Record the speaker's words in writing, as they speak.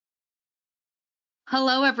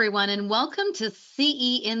Hello, everyone, and welcome to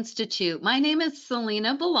CE Institute. My name is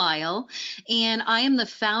Selena Belisle, and I am the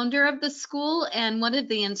founder of the school and one of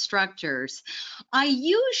the instructors. I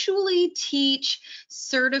usually teach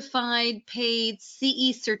certified paid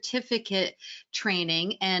CE certificate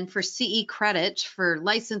training and for CE credit for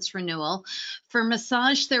license renewal for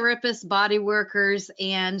massage therapists, body workers,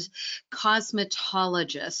 and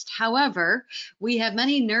cosmetologists. However, we have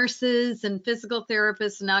many nurses and physical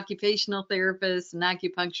therapists and occupational therapists and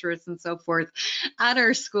acupuncturists and so forth at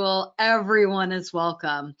our school. Everyone is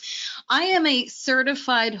welcome. I am a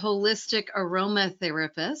certified holistic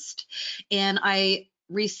aromatherapist, and I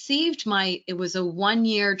received it was a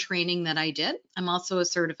 1-year training that I did. I'm also a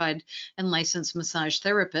certified and licensed massage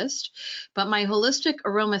therapist, but my holistic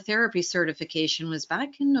aromatherapy certification was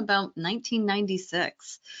back in about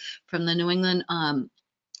 1996 from the New England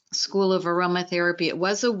School of Aromatherapy. It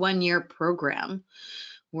was a 1-year program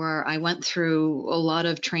where I went through a lot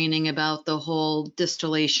of training about the whole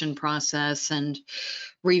distillation process and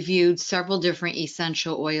reviewed several different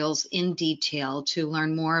essential oils in detail to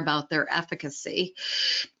learn more about their efficacy.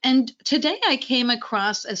 And today I came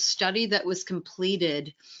across a study that was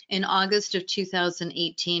completed in August of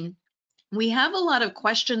 2018. We have a lot of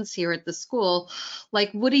questions here at the school,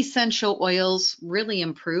 like would essential oils really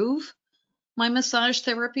improve my massage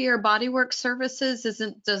therapy or bodywork services?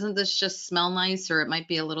 Doesn't this just smell nice, or it might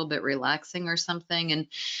be a little bit relaxing or something? And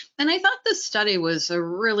I thought this study was a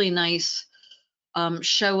really nice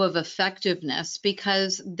show of effectiveness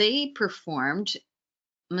because they performed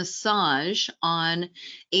massage on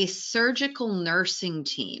a surgical nursing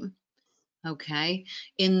team, okay,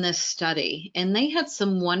 in this study. And they had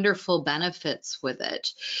some wonderful benefits with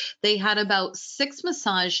it. They had about 6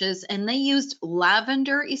 massages and they used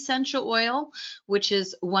lavender essential oil, which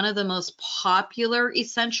is one of the most popular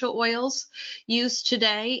essential oils used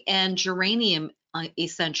today, and geranium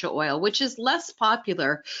essential oil, which is less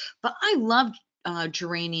popular, but I love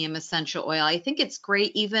geranium essential oil. I think it's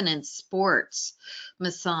great even in sports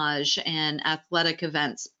massage and athletic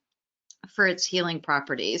events for its healing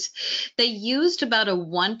properties. They used about a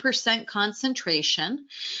 1% concentration.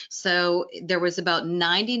 So there was about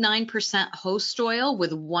 99% host oil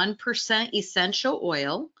with 1% essential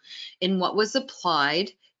oil in what was applied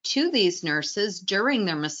to these nurses during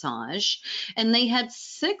their massage. And they had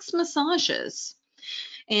 6 massages.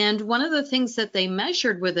 And one of the things that they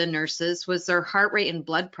measured with the nurses was their heart rate and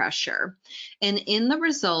blood pressure. And in the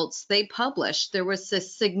results they published, there was a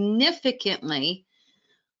significantly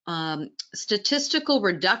statistical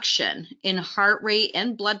reduction in heart rate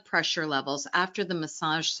and blood pressure levels after the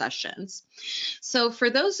massage sessions. So for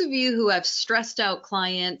those of you who have stressed out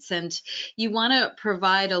clients and you want to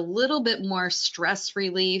provide a little bit more stress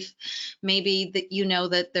relief, maybe that you know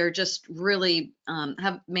that they're just really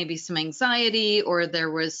have maybe some anxiety, or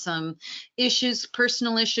there was some issues,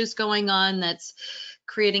 personal issues going on that's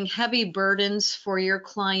creating heavy burdens for your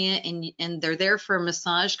client, and they're there for a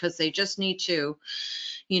massage because they just need to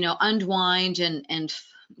unwind and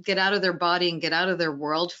get out of their body and get out of their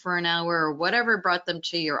world for an hour, or whatever brought them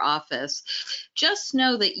to your office. Just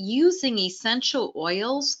know that using essential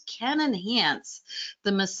oils can enhance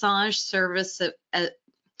the massage service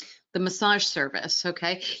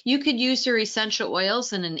okay? You could use your essential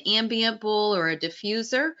oils in an ambient bowl or a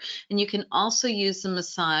diffuser, and you can also use the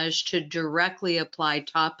massage to directly apply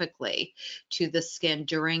topically to the skin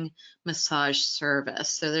during massage service.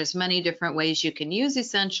 So there's many different ways you can use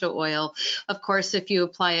essential oil. Of course, if you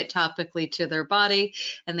apply it topically to their body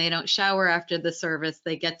and they don't shower after the service,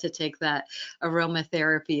 they get to take that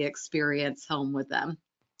aromatherapy experience home with them.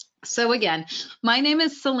 So again, my name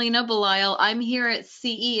is Selena Belisle. I'm here at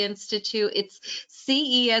CE Institute. It's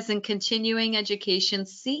CE as in continuing education,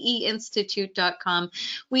 ceinstitute.com.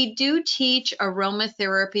 We do teach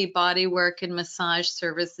aromatherapy, bodywork, and massage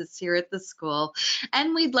services here at the school,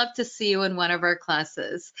 and we'd love to see you in one of our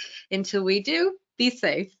classes. Until we do, be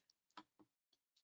safe.